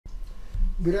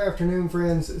Good afternoon,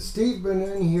 friends. Steve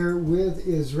Ben-Nun here with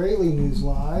Israeli News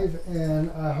Live, and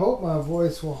I hope my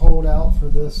voice will hold out for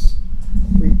this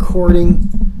recording.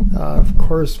 Of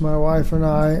course, my wife and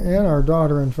I, and our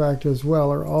daughter, in fact, as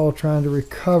well, are all trying to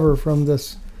recover from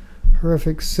this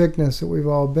horrific sickness that we've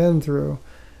all been through,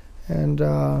 and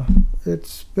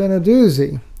it's been a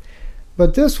doozy.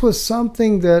 But this was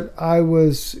something that I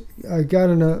got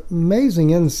an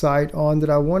amazing insight on that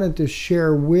I wanted to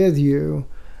share with you.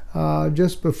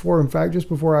 Just before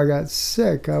I got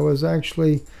sick, I was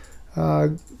actually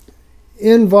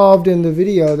involved in the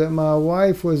video that my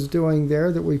wife was doing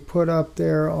there, that we put up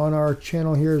there on our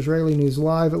channel here, Israeli News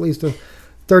Live, at least a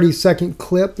 30-second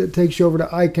clip that takes you over to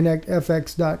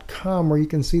iConnectFX.com, where you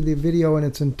can see the video in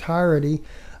its entirety,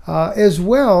 as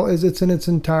well as it's in its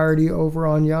entirety over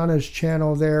on Yana's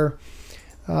channel there.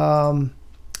 Oh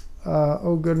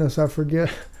goodness, I forget.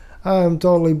 I'm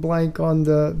totally blank on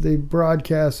the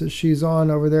broadcast that she's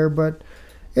on over there, but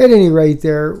at any rate,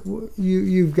 there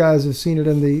you guys have seen it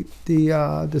in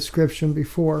the description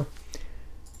before.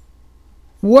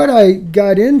 What I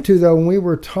got into, though, when we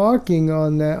were talking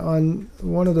on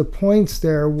one of the points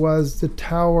there, was the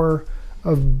Tower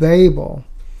of Babel,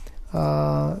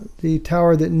 the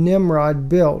tower that Nimrod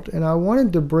built, and I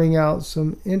wanted to bring out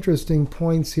some interesting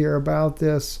points here about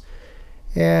this,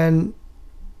 and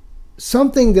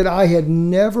something that I had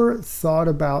never thought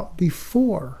about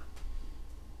before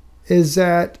is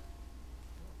that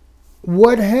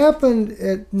what happened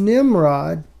at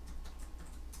Nimrod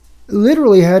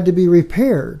literally had to be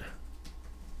repaired.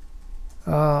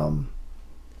 And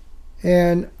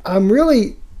I'm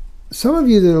really, some of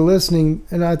you that are listening,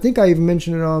 and I think I even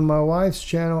mentioned it on my wife's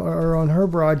channel or on her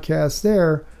broadcast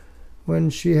there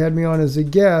when she had me on as a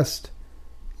guest,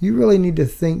 you really need to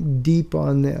think deep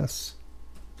on this.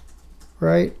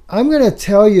 Right? I'm going to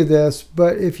tell you this,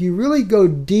 but if you really go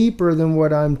deeper than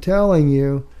what I'm telling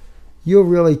you, you'll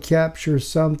really capture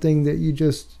something that you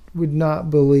just would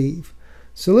not believe.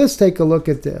 So let's take a look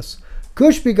at this.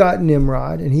 Cush begot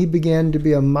Nimrod, and he began to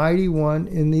be a mighty one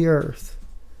in the earth.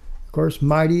 Of course,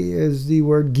 mighty is the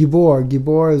word Gibor.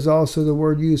 Gibor is also the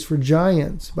word used for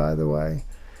giants, by the way.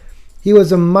 He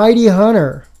was a mighty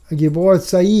hunter, a Gibor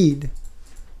Said,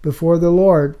 before the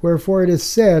Lord. Wherefore it is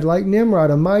said, like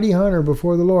Nimrod, a mighty hunter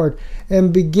before the Lord.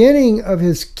 And beginning of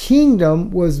his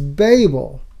kingdom was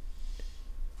Babel.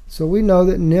 So we know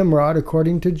that Nimrod,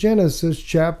 according to Genesis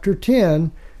chapter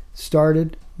 10,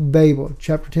 started Babel.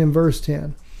 Chapter 10, verse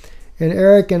 10. And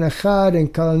Erech and Achad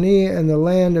and Calneh and the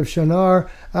land of Shinar,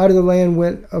 out of the land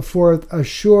went forth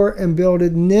Ashur and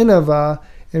builded Nineveh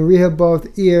and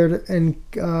Rehoboth, Ir, and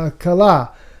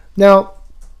Calah. Now,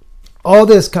 all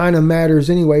this kind of matters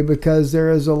anyway, because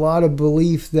there is a lot of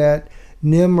belief that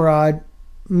Nimrod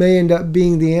may end up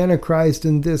being the Antichrist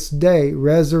in this day,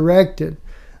 resurrected,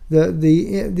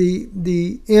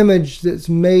 the image that's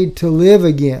made to live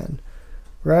again,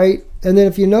 right? And then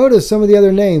if you notice some of the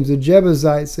other names, the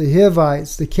Jebusites, the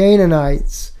Hivites, the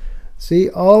Canaanites,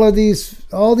 see, all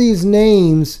these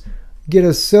names get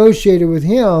associated with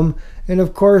him, and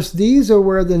of course these are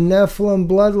where the Nephilim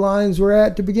bloodlines were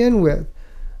at to begin with.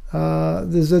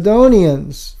 The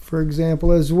Zidonians, for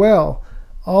example, as well.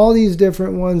 All these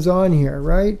different ones on here,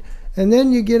 right? And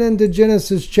then you get into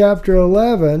Genesis chapter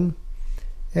 11,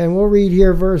 and we'll read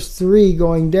here verse 3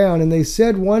 going down. And they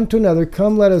said one to another,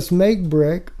 come, let us make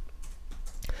brick,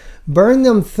 burn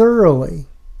them thoroughly.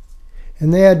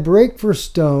 And they had brick for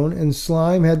stone, and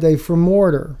slime had they for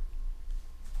mortar.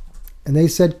 And they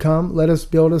said, come, let us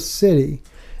build a city,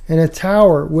 and a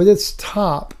tower with its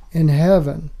top in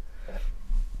heaven.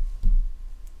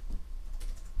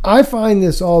 I find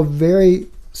this all very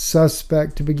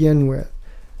suspect to begin with.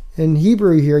 In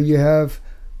Hebrew here you have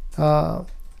Ve'amru,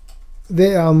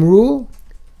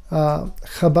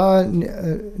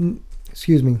 Chabad,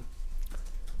 excuse me,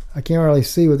 I can't really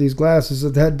see with these glasses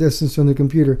at that distance from the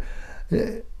computer.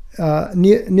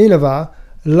 Nineveh,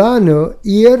 Lanu,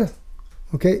 Ir,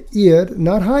 okay, Ir,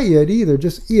 not Ha'ir either,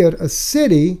 just Ir, a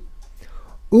city,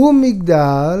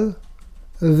 Umigdal,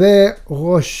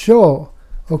 Ve'rosho.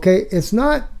 Okay, it's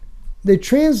not, they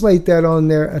translate that on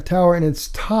there, a tower and its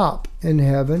top in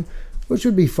heaven, which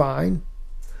would be fine.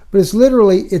 But it's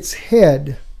literally its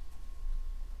head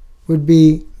would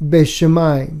be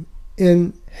Beshemayim,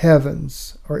 in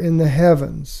heavens, or in the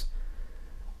heavens.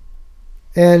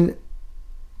 And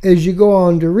as you go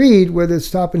on to read, with its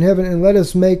top in heaven, and let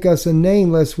us make us a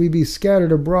name, lest we be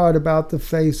scattered abroad about the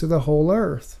face of the whole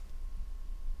earth.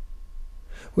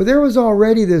 Well, there was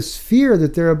already this fear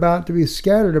that they're about to be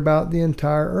scattered about the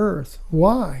entire earth.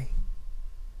 Why?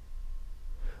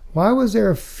 Why was there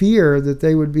a fear that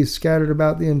they would be scattered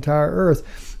about the entire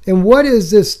earth? And what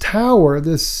is this tower,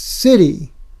 this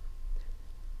city,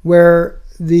 where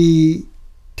the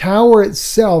tower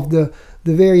itself, the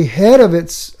very head of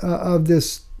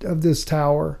this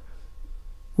tower,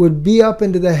 would be up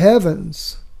into the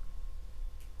heavens?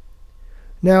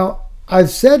 Now,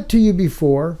 I've said to you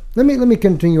before, let me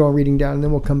continue on reading down, and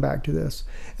then we'll come back to this.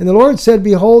 And the Lord said,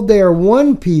 behold, they are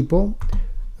one people.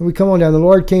 And we come on down. The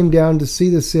Lord came down to see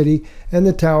the city and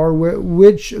the tower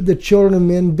which the children of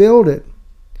men builded.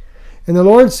 And the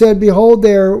Lord said, behold,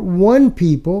 they are one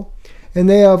people, and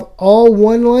they have all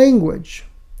one language.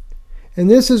 And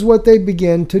this is what they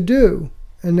begin to do.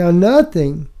 And now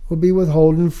nothing will be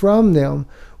withholden from them,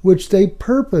 which they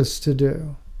purpose to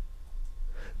do.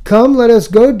 Come, let us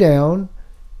go down,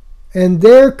 and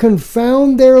there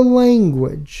confound their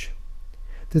language,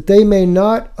 that they may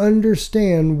not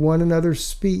understand one another's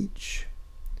speech.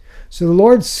 So the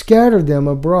Lord scattered them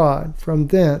abroad from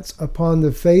thence upon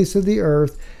the face of the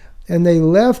earth, and they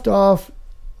left off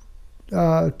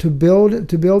to build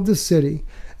the city.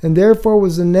 And therefore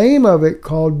was the name of it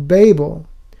called Babel,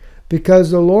 because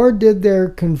the Lord did there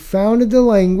confounded the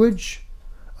language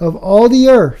of all the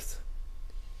earth.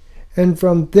 And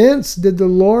from thence did the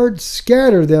Lord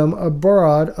scatter them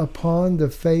abroad upon the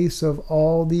face of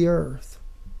all the earth.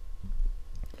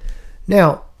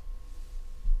 Now,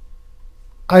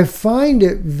 I find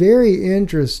it very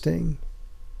interesting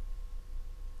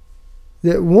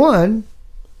that, one,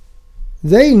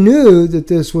 they knew that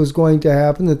this was going to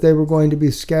happen, that they were going to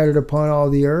be scattered upon all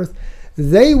the earth.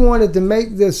 They wanted to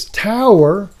make this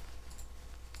tower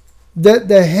that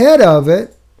the head of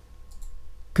it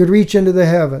could reach into the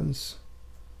heavens.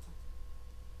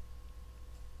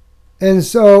 And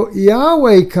so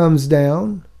Yahweh comes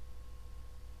down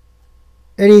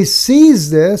and he sees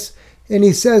this, and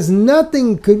he says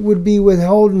nothing would be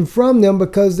withholden from them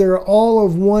because they're all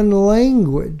of one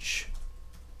language.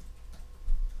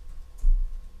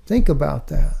 Think about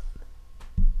that.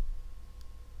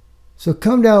 So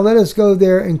come down, let us go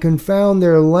there and confound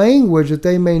their language, that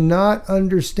they may not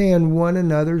understand one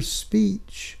another's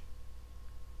speech.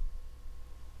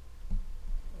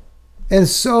 And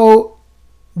so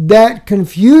that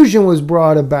confusion was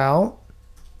brought about.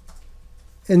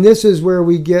 And this is where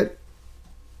we get,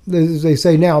 as they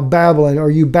say now, babbling, or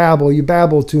you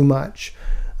babble too much.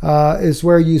 It's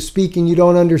where you speak and you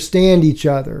don't understand each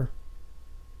other.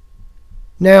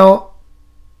 Now,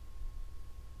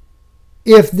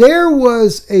 if there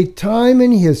was a time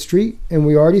in history, and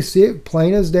we already see it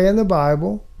plain as day in the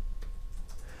Bible,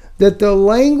 that the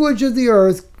language of the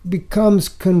earth becomes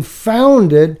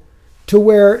confounded to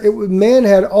where men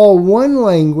had all one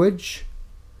language,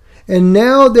 and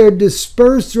now they're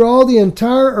dispersed through all the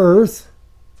entire earth,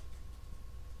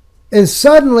 and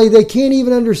suddenly they can't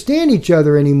even understand each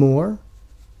other anymore.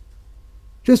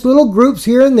 Just little groups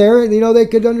here and there, they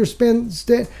could understand,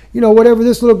 whatever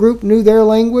this little group knew their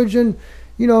language, and,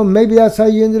 maybe that's how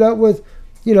you ended up with,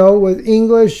 with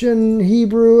English and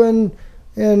Hebrew and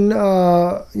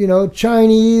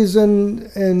Chinese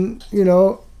and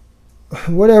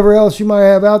whatever else you might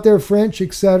have out there, French,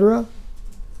 etc.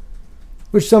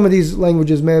 Which some of these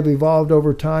languages may have evolved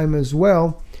over time as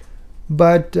well.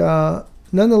 But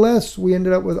nonetheless, we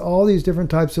ended up with all these different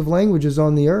types of languages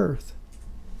on the earth.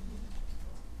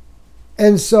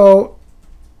 And so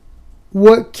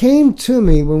what came to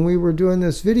me when we were doing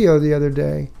this video the other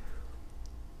day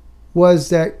was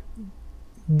that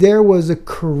there was a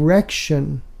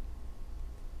correction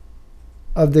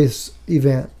of this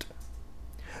event.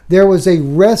 There was a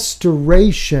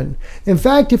restoration. In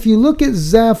fact, if you look at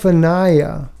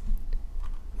Zephaniah,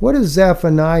 what does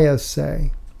Zephaniah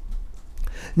say?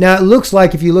 Now it looks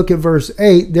like, if you look at verse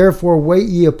 8, therefore wait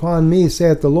ye upon me,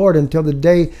 saith the Lord, until the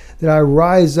day that I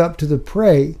rise up to the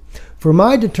prey. For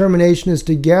my determination is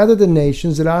to gather the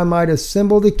nations, that I might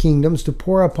assemble the kingdoms, to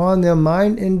pour upon them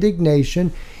mine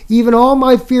indignation, even all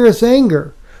my fierce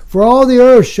anger. For all the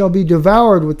earth shall be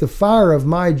devoured with the fire of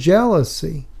my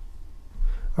jealousy.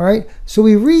 All right, so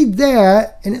we read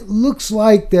that, and it looks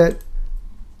like that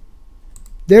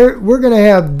we're going to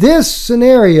have this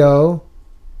scenario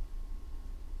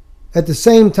at the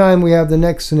same time we have the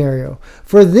next scenario.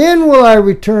 For then will I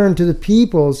return to the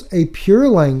peoples a pure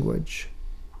language,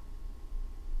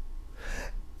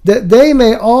 that they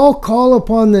may all call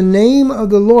upon the name of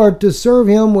the Lord to serve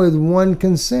him with one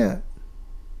consent.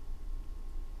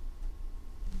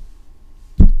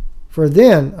 For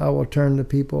then I will turn the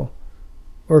people.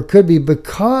 Or it could be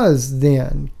because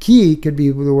then. Key could be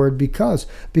the word because.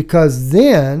 Because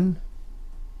then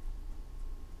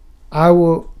I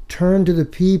will turn to the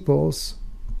peoples,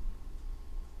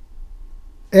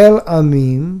 El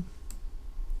Amim,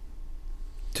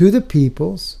 to the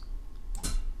peoples,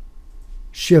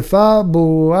 Shifa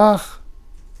Buach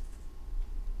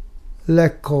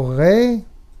Lekore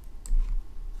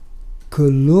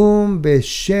Kulum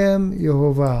Beshem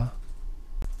Yehovah.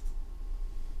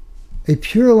 A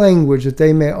pure language that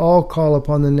they may all call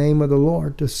upon the name of the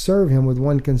Lord to serve him with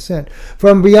one consent.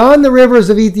 From beyond the rivers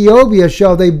of Ethiopia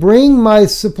shall they bring my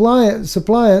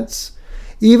suppliants,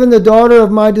 even the daughter of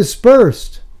my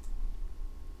dispersed,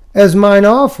 as mine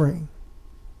offering.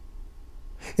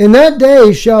 In that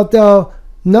day shalt thou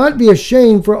not be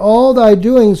ashamed for all thy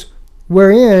doings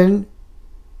wherein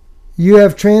you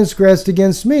have transgressed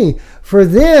against me. For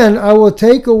then I will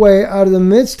take away out of the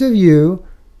midst of you,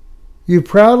 you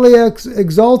proudly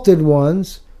exalted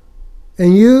ones,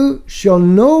 and you shall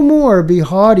no more be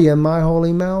haughty in my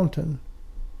holy mountain.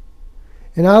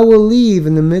 And I will leave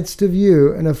in the midst of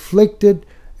you an afflicted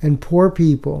and poor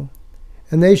people,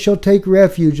 and they shall take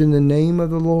refuge in the name of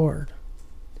the Lord.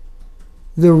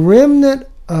 The remnant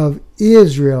of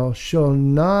Israel shall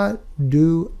not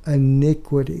do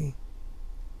iniquity,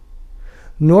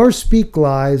 nor speak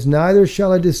lies, neither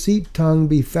shall a deceit tongue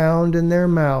be found in their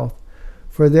mouth.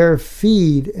 For they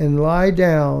feed and lie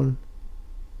down,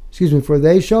 for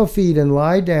they shall feed and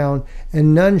lie down,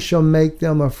 and none shall make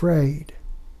them afraid.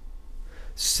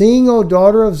 Sing, O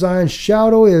daughter of Zion,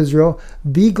 shout, O Israel,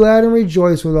 be glad and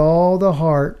rejoice with all the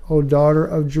heart, O daughter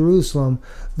of Jerusalem.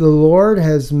 The Lord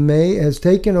has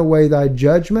taken away thy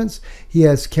judgments, he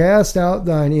has cast out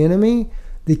thine enemy.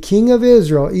 The King of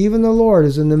Israel, even the Lord,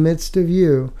 is in the midst of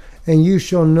you, and you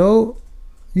shall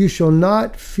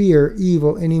not fear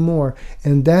evil any more.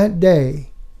 And that day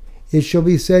it shall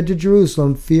be said to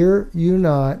Jerusalem, fear you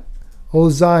not, O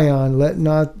Zion, let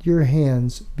not your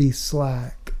hands be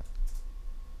slack.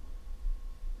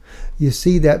 You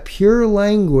see, that pure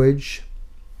language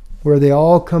where they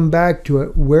all come back to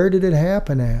it, where did it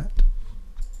happen at?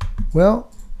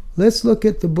 Well, let's look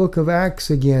at the book of Acts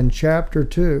again, chapter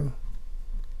 2.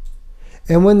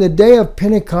 And when the day of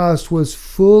Pentecost was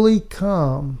fully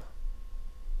come,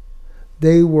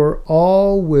 they were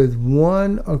all with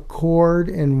one accord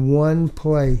in one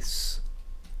place.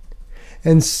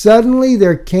 And suddenly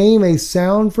there came a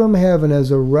sound from heaven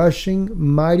as a rushing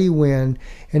mighty wind,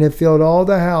 and it filled all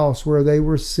the house where they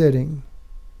were sitting.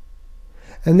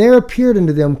 And there appeared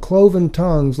unto them cloven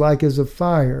tongues like as of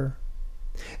fire,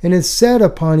 and it sat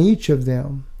upon each of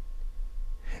them.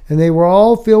 And they were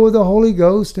all filled with the Holy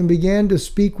Ghost, and began to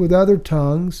speak with other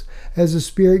tongues, as the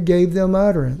Spirit gave them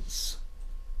utterance.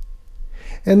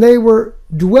 And they were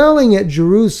dwelling at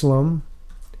Jerusalem.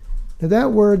 Now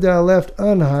that word that I left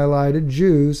unhighlighted,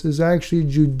 Jews, is actually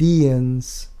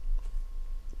Judeans.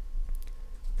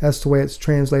 That's the way it's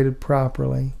translated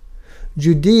properly.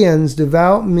 Judeans,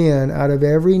 devout men out of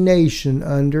every nation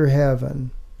under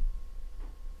heaven.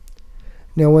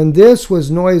 Now when this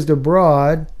was noised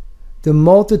abroad, the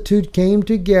multitude came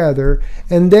together,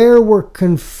 and there were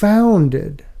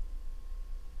confounded,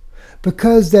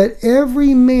 because that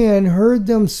every man heard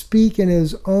them speak in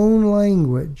his own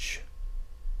language.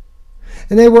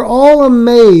 And they were all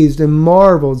amazed and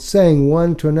marveled, saying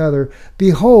one to another,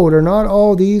 Behold, are not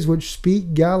all these which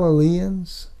speak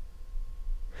Galileans?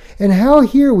 And how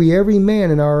hear we every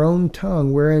man in our own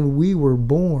tongue wherein we were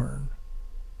born?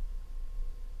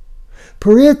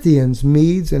 Parthians,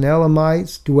 Medes, and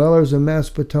Elamites, dwellers in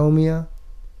Mesopotamia,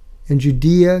 in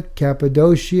Judea,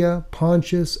 Cappadocia,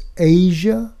 Pontus,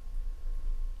 Asia,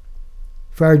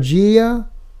 Phrygia,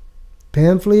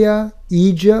 Pamphylia,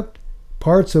 Egypt,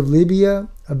 parts of Libya,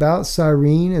 about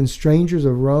Cyrene, and strangers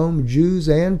of Rome, Jews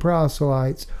and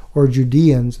proselytes, or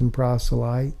Judeans and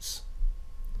proselytes.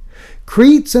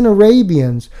 Cretes and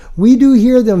Arabians, we do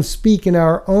hear them speak in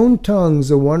our own tongues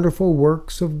the wonderful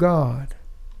works of God.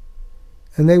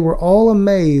 And they were all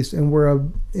amazed and were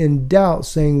in doubt,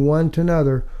 saying one to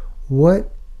another, What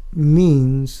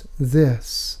means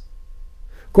this?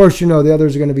 Of course, you know, the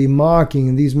others are going to be mocking,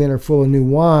 and these men are full of new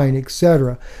wine,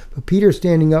 etc. But Peter,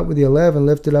 standing up with the 11,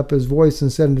 lifted up his voice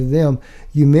and said unto them,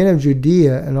 You men of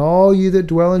Judea, and all you that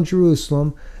dwell in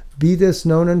Jerusalem, be this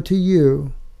known unto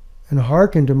you, and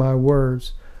hearken to my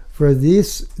words. For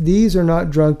these are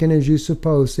not drunken as you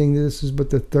suppose, seeing this is but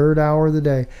the third hour of the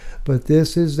day. But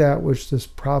this is that which this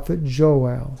prophet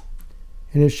Joel.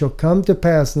 And it shall come to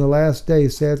pass in the last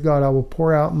days, saith God, I will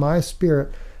pour out my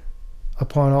spirit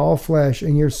upon all flesh,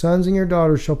 and your sons and your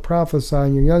daughters shall prophesy,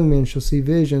 and your young men shall see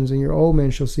visions, and your old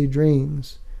men shall see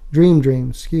dreams.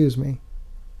 Dreams,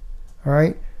 All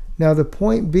right? Now the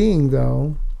point being,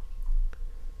 though,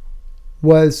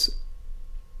 was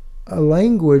a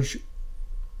language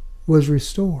was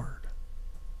restored.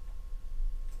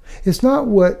 It's not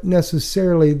what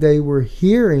necessarily they were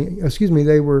hearing,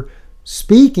 they were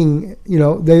speaking,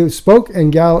 they spoke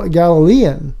in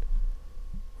Galilean,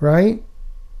 right?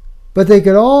 But they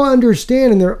could all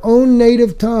understand in their own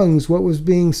native tongues what was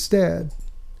being said.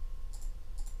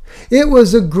 It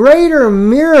was a greater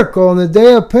miracle on the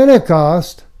day of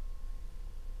Pentecost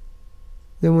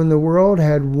than when the world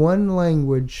had one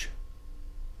language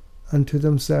unto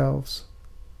themselves.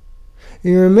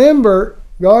 You remember,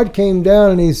 God came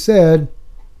down and he said,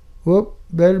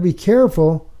 better be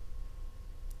careful.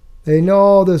 They know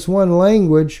all this one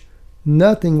language.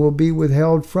 Nothing will be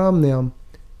withheld from them.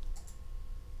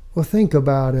 Well, think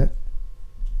about it.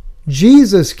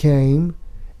 Jesus came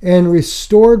and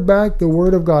restored back the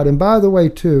Word of God. And by the way,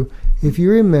 too, if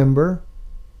you remember,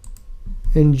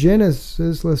 in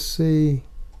Genesis, let's see,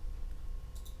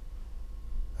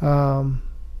 wait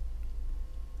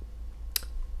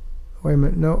a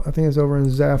minute, no, I think it's over in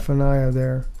Zephaniah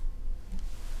there.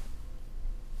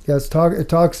 Yes, it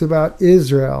talks about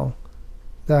Israel.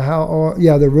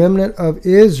 The remnant of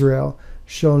Israel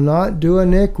shall not do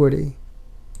iniquity.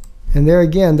 And there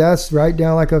again, that's right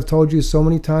down like I've told you so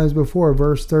many times before,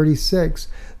 verse 36.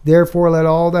 Therefore let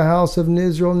all the house of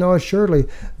Israel know assuredly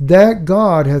that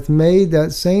God hath made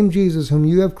that same Jesus whom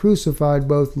you have crucified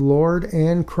both Lord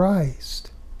and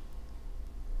Christ.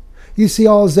 You see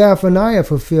all Zephaniah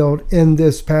fulfilled in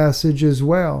this passage as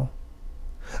well.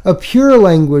 A pure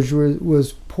language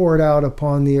was poured out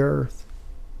upon the earth.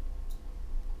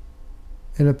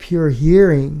 And a pure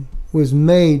hearing was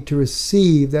made to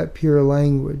receive that pure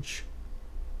language.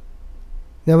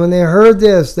 Now when they heard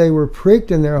this, they were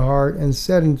pricked in their heart and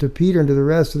said unto Peter and to the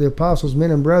rest of the apostles,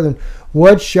 men and brethren,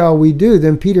 what shall we do?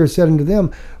 Then Peter said unto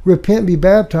them, repent, be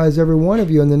baptized every one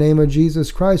of you in the name of Jesus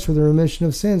Christ for the remission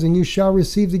of sins, and you shall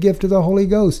receive the gift of the Holy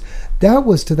Ghost. That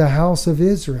was to the house of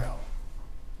Israel.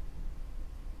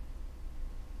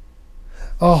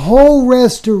 A whole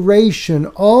restoration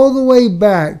all the way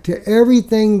back to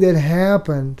everything that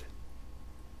happened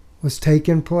was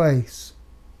taking place.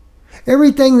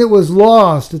 Everything that was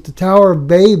lost at the Tower of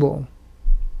Babel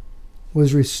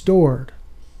was restored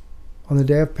on the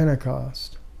day of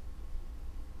Pentecost.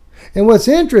 And what's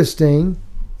interesting,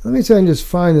 let me see if I can just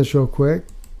find this real quick.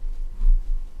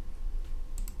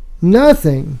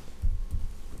 Nothing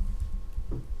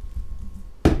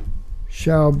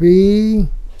shall be,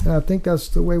 I think that's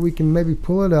the way we can maybe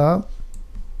pull it up.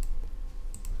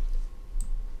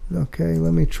 Okay,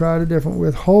 let me try it a different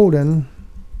withholding.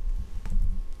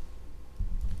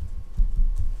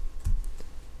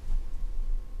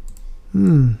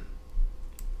 I'm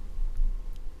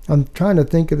trying to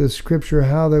think of the scripture,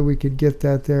 how that we could get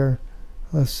that there.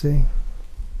 Let's see.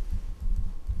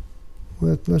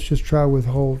 Let's just try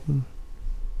withholding.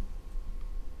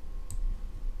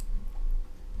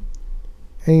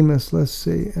 Amos, let's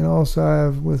see. And also I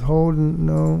have withholding.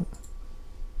 No.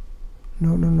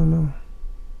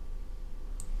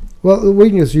 Well, we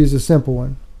can just use a simple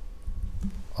one.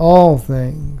 All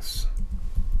things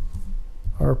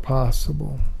are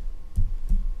possible.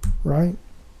 Right?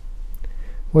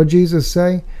 What did Jesus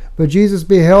say? But Jesus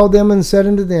beheld them and said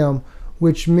unto them,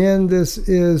 which men this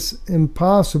is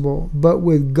impossible, but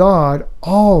with God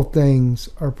all things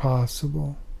are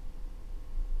possible.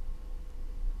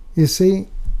 You see,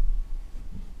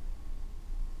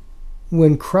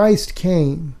 when Christ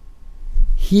came,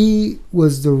 he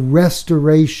was the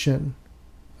restoration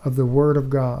of the Word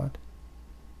of God.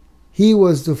 He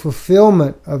was the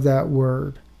fulfillment of that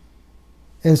Word.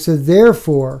 And so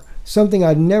therefore, something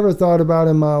I'd never thought about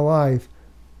in my life,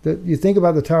 that you think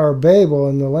about the Tower of Babel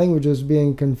and the languages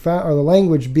being the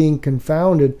language being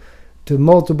confounded to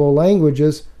multiple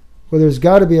languages, well, there's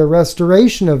got to be a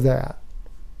restoration of that.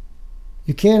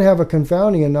 You can't have a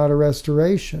confounding and not a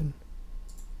restoration.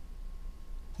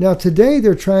 Now today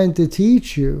they're trying to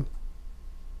teach you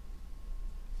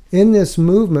in this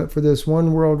movement for this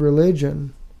one world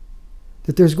religion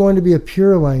that there's going to be a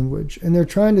pure language, and they're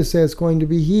trying to say it's going to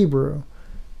be Hebrew.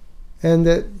 And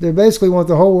that they basically want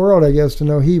the whole world, I guess, to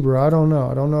know Hebrew. I don't know.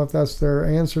 I don't know if that's their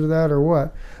answer to that or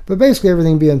what. But basically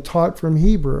everything being taught from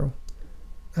Hebrew.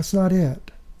 That's not it.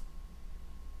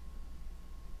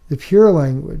 The pure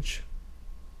language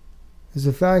is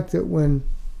the fact that when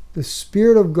the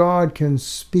Spirit of God can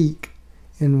speak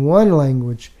in one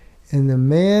language, and the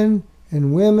men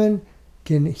and women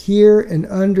can hear and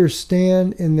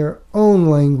understand in their own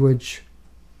language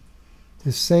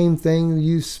the same thing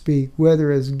you speak,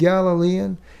 whether it's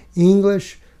Galilean,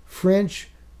 English, French,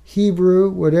 Hebrew,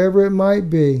 whatever it might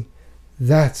be.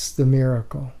 That's the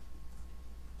miracle.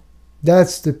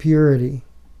 That's the purity.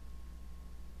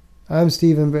 I'm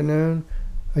Stephen Ben-Nun.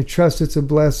 I trust it's a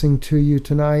blessing to you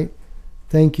tonight.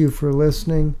 Thank you for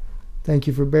listening. Thank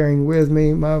you for bearing with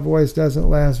me. My voice doesn't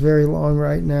last very long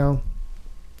right now.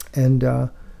 And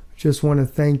just want to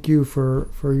thank you for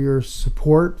your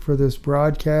support for this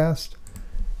broadcast.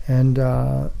 And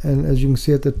as you can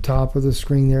see at the top of the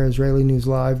screen there,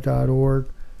 IsraeliNewsLive.org,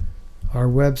 our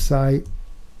website.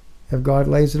 If God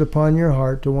lays it upon your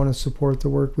heart to want to support the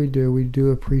work we do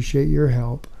appreciate your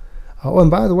help. Oh,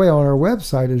 and by the way, on our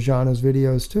website is Jana's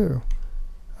videos too.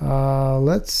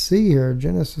 Let's see here.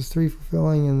 Genesis 3,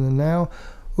 fulfilling in the now.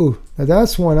 Ooh, now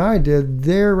that's one I did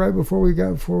there right before we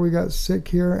got sick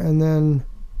here. And then,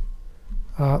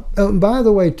 oh, and by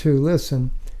the way too, listen,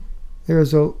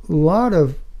 there's a lot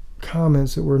of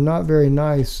comments that were not very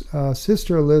nice.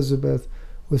 Sister Elizabeth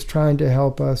was trying to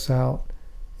help us out,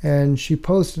 and she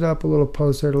posted up a little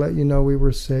post there to let you know we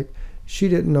were sick. She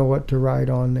didn't know what to write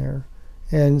on there,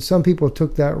 and some people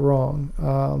took that wrong.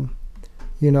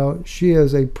 You know, she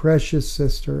is a precious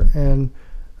sister, and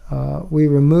we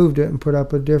removed it and put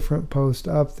up a different post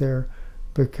up there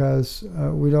because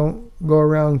we don't go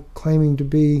around claiming to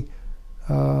be,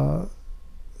 well,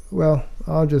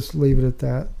 I'll just leave it at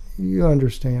that. You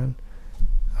understand.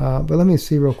 But let me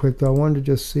see real quick, though. I wanted to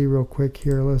just see real quick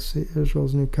here. Let's see.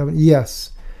 Israel's New Covenant.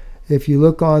 Yes. If you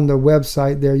look on the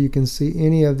website there, you can see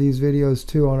any of these videos,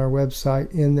 too, on our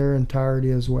website in their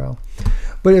entirety as well.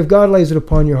 But if God lays it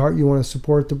upon your heart, you want to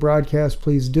support the broadcast,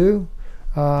 please do.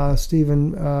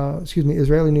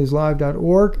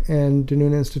 IsraeliNewsLive.org and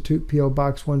DeNoon Institute, P.O.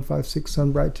 Box 156,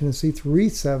 Sunbright, Tennessee,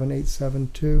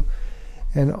 37872.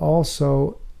 And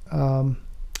also,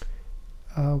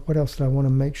 what else did I want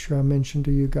to make sure I mentioned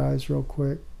to you guys real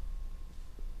quick?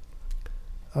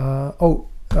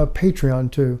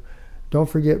 Patreon too. Don't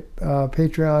forget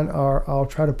Patreon. I'll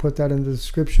try to put that in the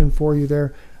description for you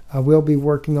there. I will be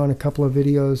working on a couple of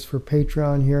videos for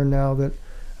Patreon here now that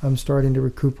I'm starting to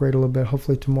recuperate a little bit.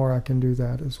 Hopefully tomorrow I can do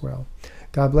that as well.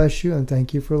 God bless you, and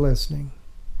thank you for listening.